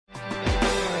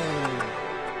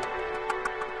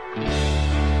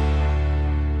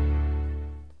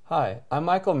Hi, I'm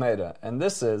Maidaa, and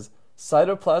this is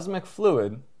cytoplasmic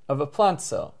fluid of a plant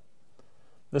cell.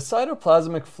 The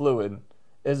cytoplasmic fluid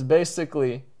is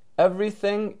basically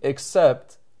everything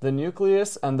except the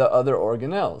nucleus and the other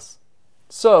organelles.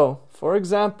 So, for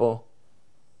example,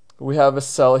 we have a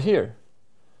cell here.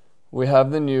 We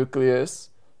have the nucleus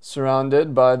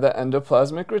surrounded by the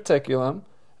endoplasmic reticulum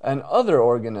and other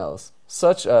organelles,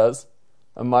 such as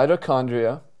a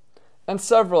mitochondria and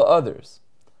several others.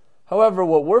 However,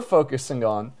 what we're focusing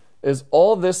on is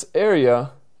all this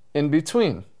area in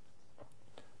between.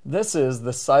 This is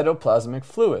the cytoplasmic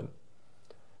fluid.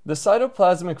 The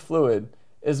cytoplasmic fluid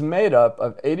is made up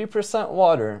of 80%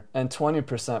 water and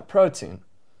 20% protein.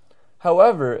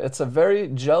 However, it's a very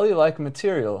jelly-like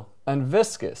material and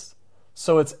viscous,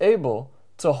 so it's able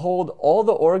to hold all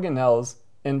the organelles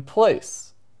in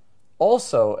place.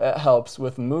 Also, it helps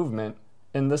with movement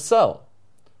in the cell.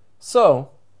 So,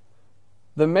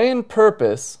 the main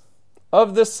purpose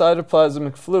of this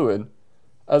cytoplasmic fluid,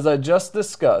 as I just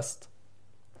discussed,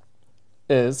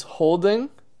 is holding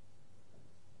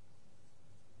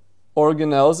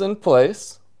organelles in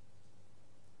place,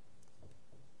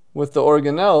 with the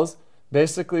organelles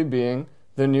basically being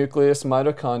the nucleus,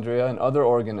 mitochondria, and other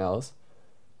organelles,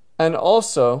 and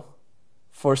also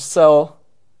for cell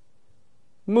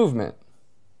movement.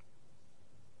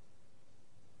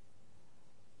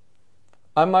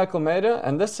 I'm Maidaa,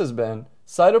 and this has been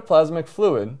Cytoplasmic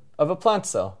Fluid of a Plant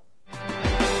Cell.